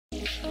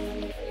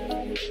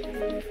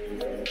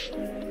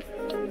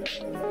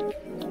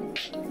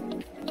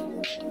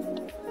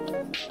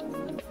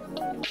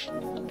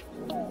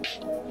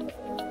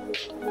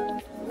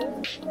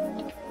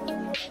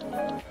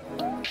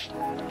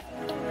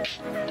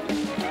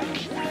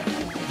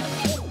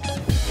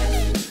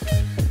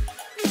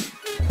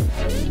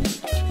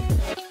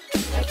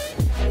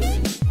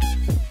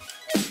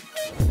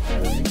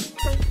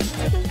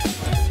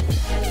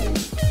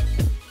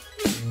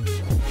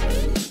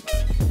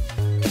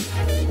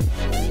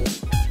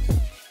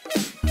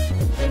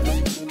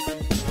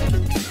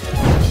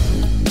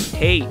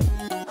Hey,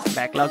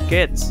 Backlog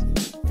Kids!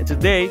 And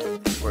today,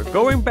 we're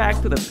going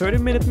back to the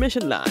 30-minute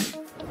mission line.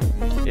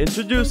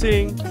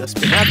 Introducing the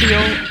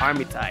Spinatio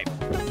Army type.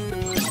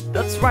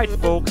 That's right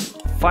folks,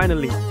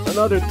 finally,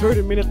 another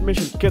 30-minute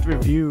mission kit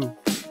review.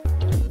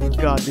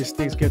 God, these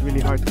things get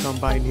really hard to come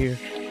by in here.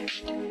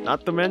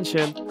 Not to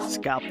mention,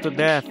 scalp to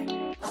death.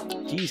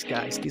 Jeez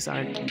guys, these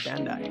aren't in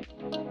Bandai.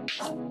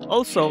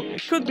 Also,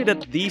 it could be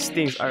that these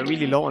things are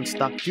really low on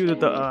stock due to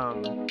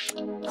the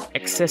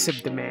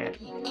excessive demand.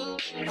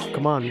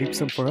 Come on, leave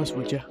some for us,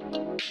 would ya?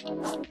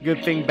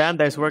 Good thing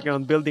Bandai is working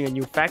on building a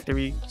new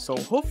factory, so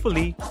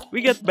hopefully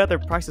we get better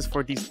prices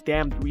for these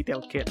damned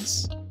retail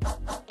kits.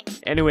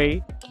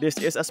 Anyway, this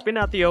is a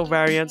Spinatio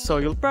variant, so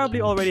you'll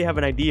probably already have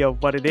an idea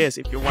of what it is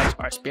if you watch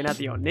our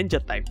Spinatio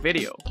Ninja type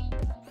video.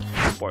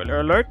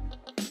 Spoiler alert,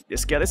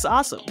 this kit is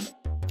awesome.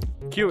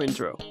 Cue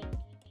intro.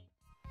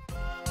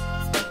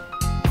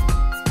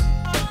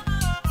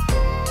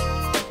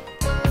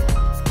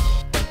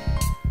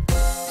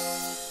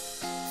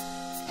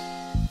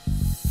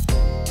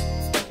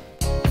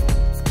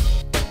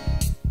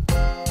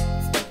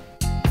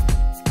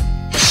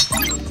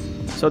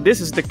 So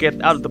this is the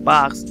kit out of the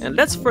box, and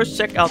let's first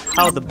check out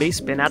how the base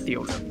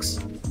Spinatio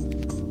looks.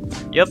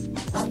 Yep,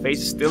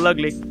 face is still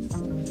ugly.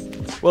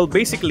 Well,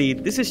 basically,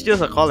 this is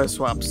just a color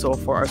swap, so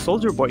for our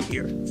soldier boy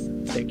here,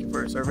 thank you for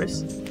your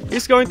service,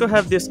 he's going to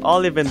have this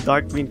olive and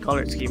dark green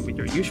color scheme with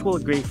your usual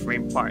gray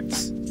frame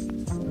parts.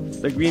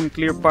 The green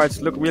clear parts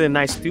look really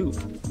nice too.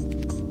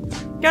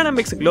 Kinda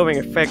makes a glowing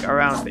effect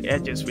around the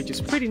edges, which is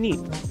pretty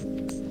neat.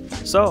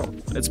 So,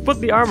 let's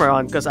put the armor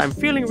on cause I'm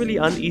feeling really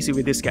uneasy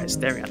with this guy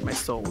staring at my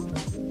soul.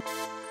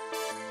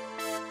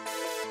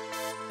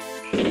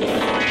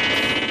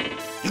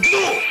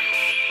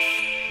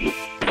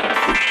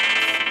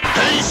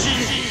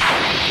 Henshin!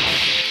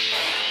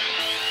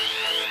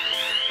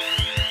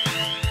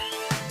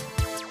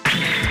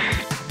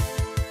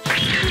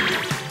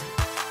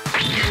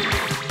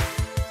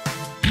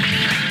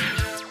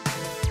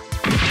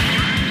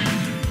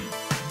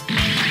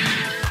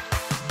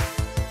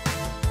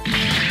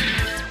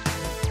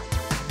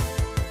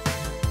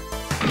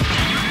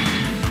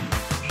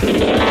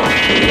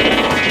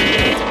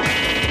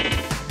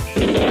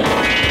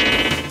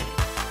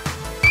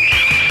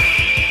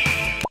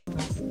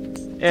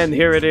 And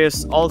here it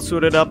is, all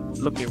suited up,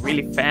 looking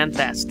really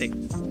fantastic.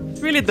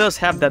 It really does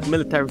have that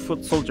military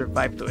foot soldier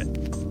vibe to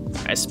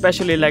it. I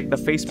especially like the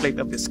faceplate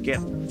of this kit.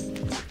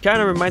 It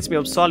kinda reminds me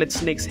of Solid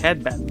Snake's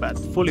headband, but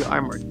fully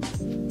armored.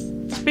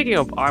 Speaking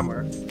of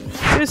armor,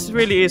 this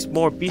really is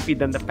more beefy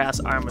than the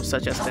past armor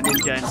such as the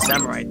ninja and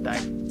samurai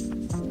type.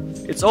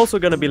 It's also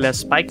gonna be less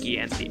spiky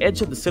and the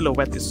edge of the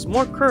silhouette is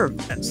more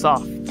curved and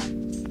soft.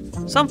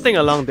 Something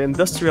along the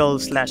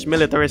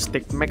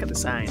industrial/militaristic mecha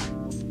design.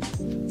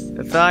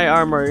 The thigh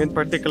armor in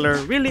particular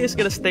really is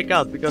gonna stick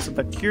out because of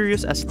the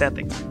curious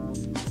aesthetic.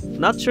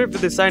 Not sure if the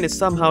design is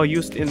somehow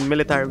used in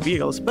military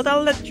vehicles, but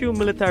I'll let you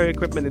military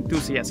equipment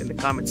enthusiasts in the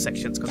comment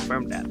sections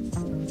confirm that.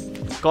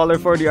 Color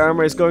for the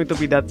armor is going to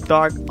be that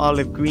dark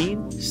olive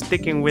green,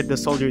 sticking with the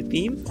soldier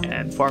theme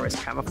and forest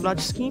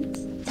camouflage scheme.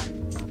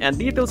 And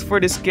details for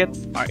this kit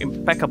are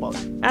impeccable,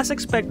 as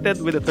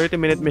expected with the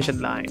 30-minute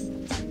mission line.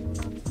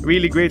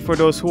 Really great for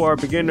those who are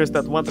beginners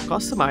that want to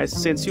customize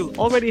since you'll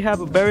already have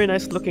a very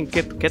nice looking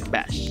kit to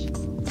Kitbash.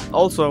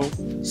 Also,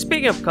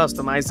 speaking of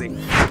customizing,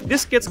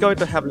 this kit's going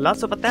to have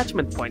lots of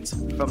attachment points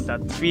from the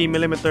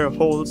 3mm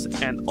holes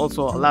and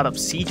also a lot of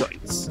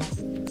C-joints.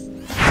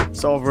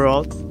 So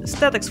overall,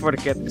 aesthetics for the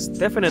kit is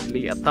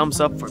definitely a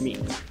thumbs up for me.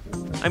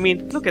 I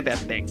mean, look at that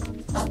thing.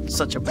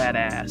 Such a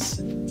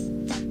badass.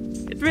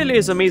 It really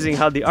is amazing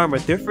how the armor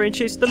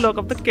differentiates the look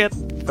of the kit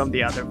from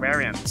the other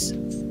variants.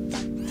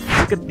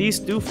 Look at these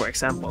two for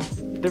example,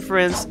 the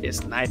difference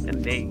is night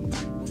and day.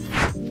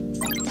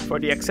 For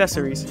the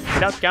accessories,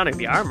 without counting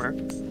the armor,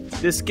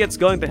 this kit's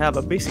going to have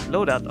a basic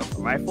loadout of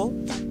a rifle,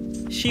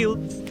 shield,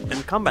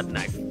 and combat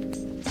knife.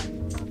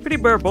 Pretty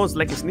bare bones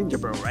like his ninja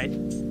bro, right?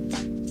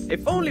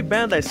 If only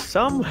Bandai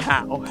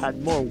somehow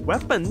had more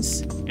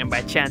weapons, and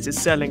by chance is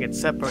selling it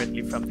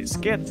separately from this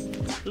kit,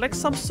 like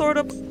some sort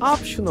of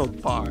optional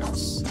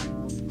parts.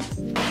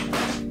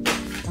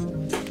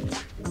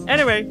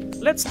 Anyway,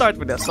 let's start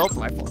with the assault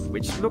rifle,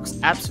 which looks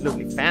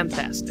absolutely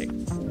fantastic.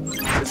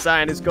 The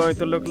design is going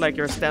to look like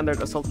your standard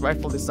assault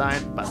rifle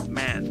design, but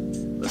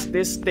man, does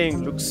this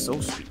thing look so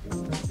sweet.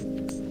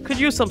 Could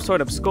use some sort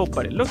of scope,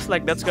 but it looks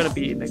like that's gonna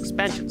be an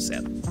expansion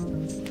set.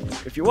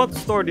 If you want to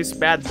store this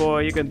bad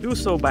boy, you can do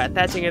so by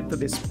attaching it to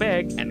this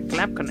peg and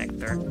clamp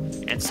connector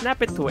and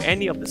snap it to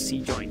any of the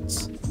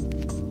C-joints.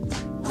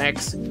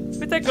 Next,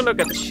 we take a look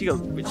at the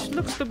shield, which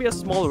looks to be a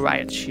small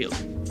riot shield.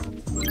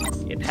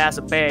 It has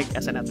a peg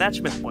as an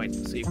attachment point,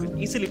 so you can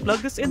easily plug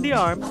this in the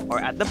arm or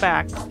at the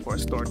back for a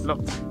stored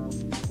look.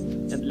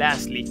 And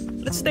lastly,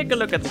 let's take a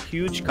look at the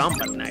huge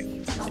combat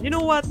knife. And you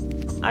know what?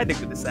 I dig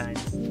the design.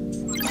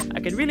 I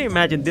can really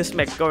imagine this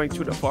mech going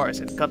through the forest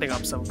and cutting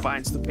up some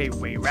vines to pave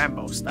way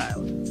Rambo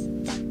style.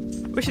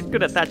 Wish it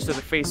could attach to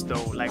the face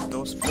though, like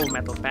those Full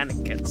Metal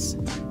Panic kits.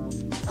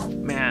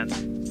 Man,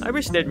 I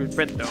wish they'd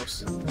reprint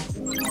those.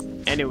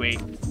 Anyway,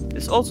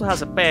 this also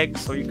has a peg,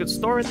 so you could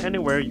store it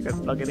anywhere you can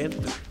plug it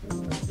into.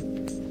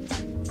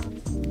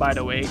 By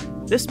the way,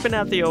 this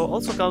Spinatio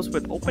also comes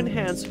with open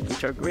hands,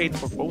 which are great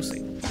for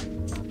posing.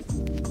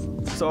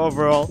 So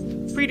overall,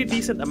 pretty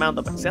decent amount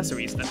of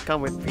accessories that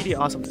come with pretty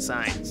awesome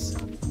designs.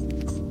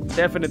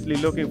 Definitely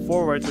looking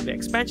forward to the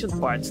expansion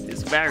parts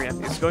this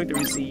variant is going to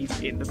receive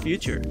in the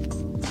future.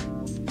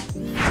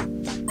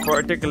 For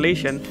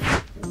articulation,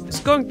 it's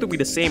going to be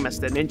the same as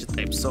the ninja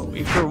type, so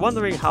if you're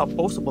wondering how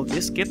poseable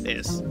this kit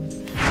is,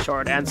 the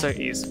short answer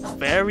is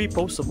very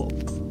poseable.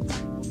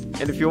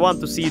 And if you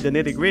want to see the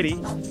nitty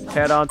gritty,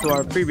 head on to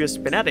our previous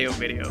Spinatio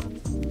video.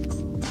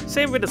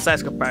 Same with the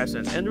size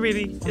comparison, and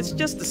really, it's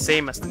just the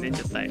same as the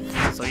ninja type.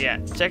 So yeah,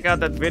 check out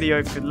that video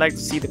if you'd like to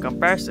see the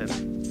comparison.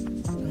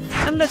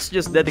 And let's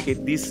just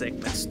dedicate these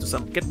segments to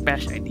some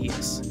Kitbash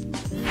ideas.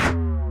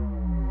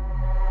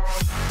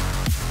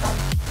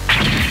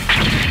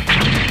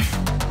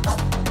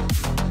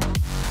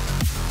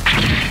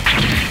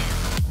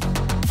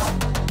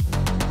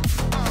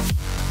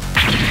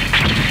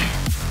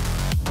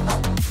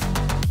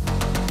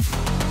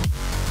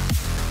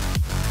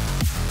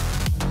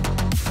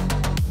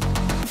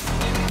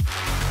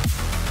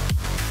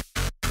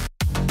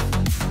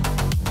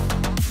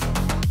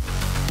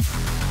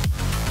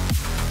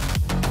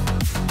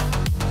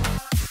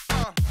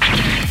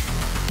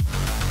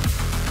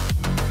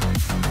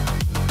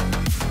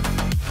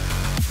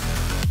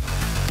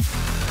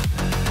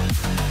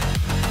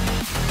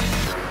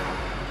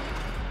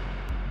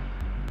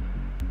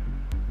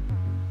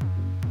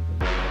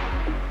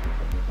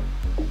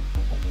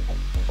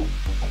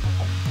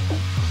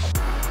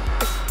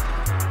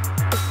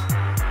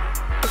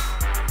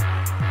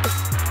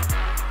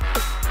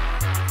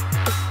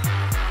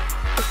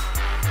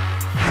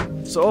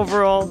 So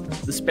overall,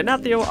 the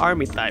Spinatio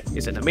Army type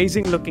is an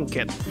amazing looking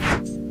kit.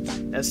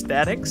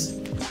 Aesthetics,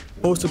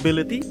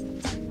 posability,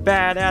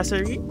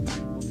 badassery,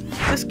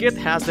 this kit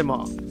has them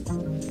all.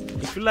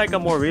 If you like a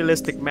more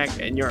realistic mech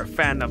and you're a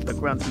fan of the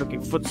grunt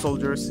looking foot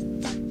soldiers,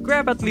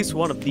 grab at least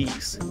one of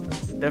these.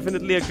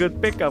 Definitely a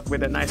good pickup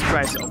with a nice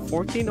price of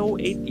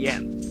 1408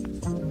 yen.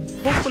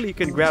 Hopefully you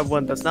can grab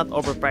one that's not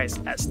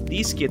overpriced, as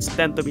these kits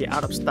tend to be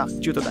out of stock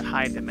due to the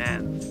high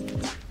demand.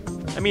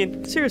 I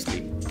mean,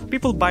 seriously,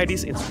 people buy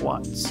these in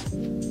squads.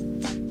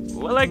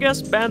 Well, I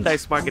guess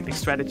Bandai's marketing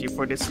strategy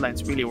for this line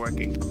is really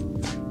working.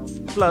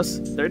 Plus,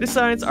 their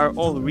designs are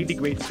all really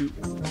great too.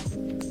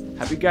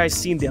 Have you guys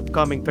seen the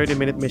upcoming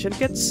 30-minute mission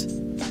kits?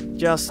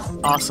 Just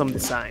awesome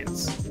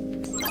designs.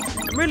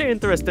 I'm really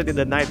interested in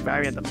the night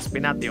variant of the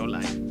Spinatio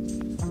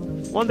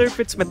line. Wonder if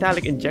it's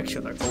metallic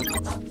injection or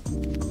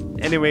coating.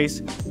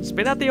 Anyways,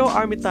 Spinatio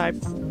Army type,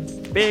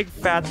 big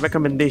fat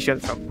recommendation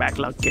from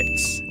Backlog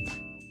Kits.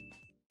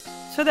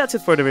 So that's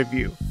it for the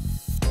review.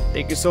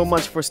 Thank you so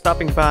much for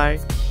stopping by.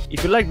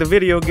 If you liked the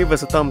video, give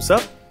us a thumbs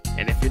up,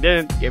 and if you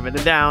didn't, give it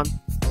a down,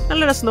 and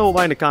let us know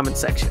why in the comment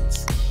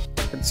sections.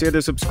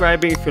 Consider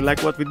subscribing if you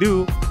like what we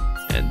do,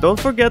 and don't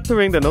forget to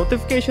ring the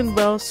notification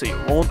bell so you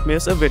won't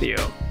miss a video.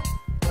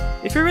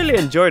 If you really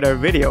enjoyed our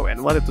video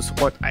and wanted to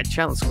support our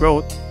channel's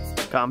growth,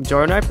 come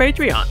join our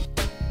Patreon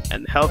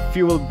and help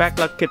fuel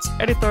Backlog Kits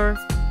editor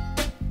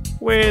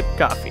with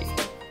coffee.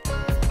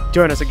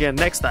 Join us again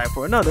next time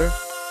for another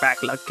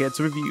Backlog Kits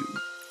review.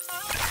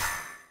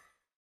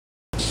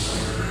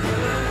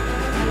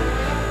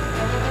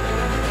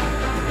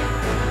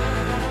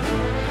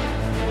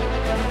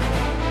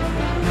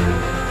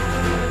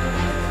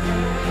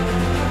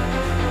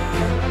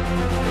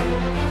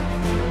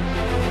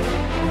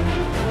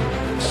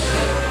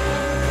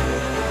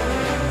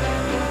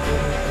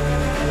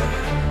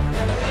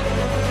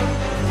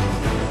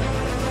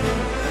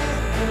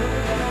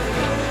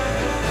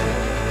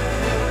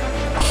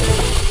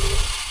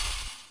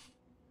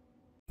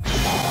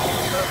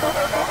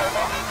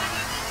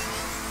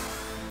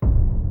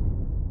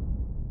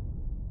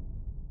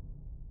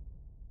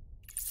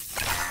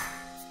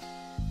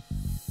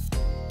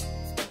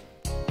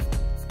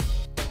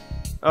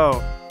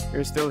 Oh,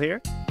 you're still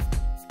here?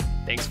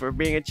 Thanks for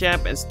being a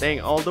champ and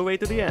staying all the way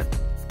to the end.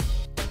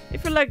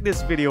 If you like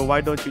this video,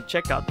 why don't you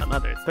check out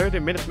another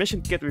 30-minute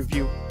mission kit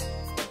review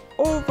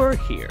over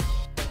here.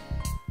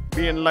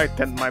 Be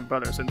enlightened, my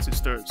brothers and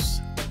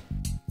sisters.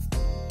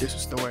 This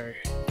is the way.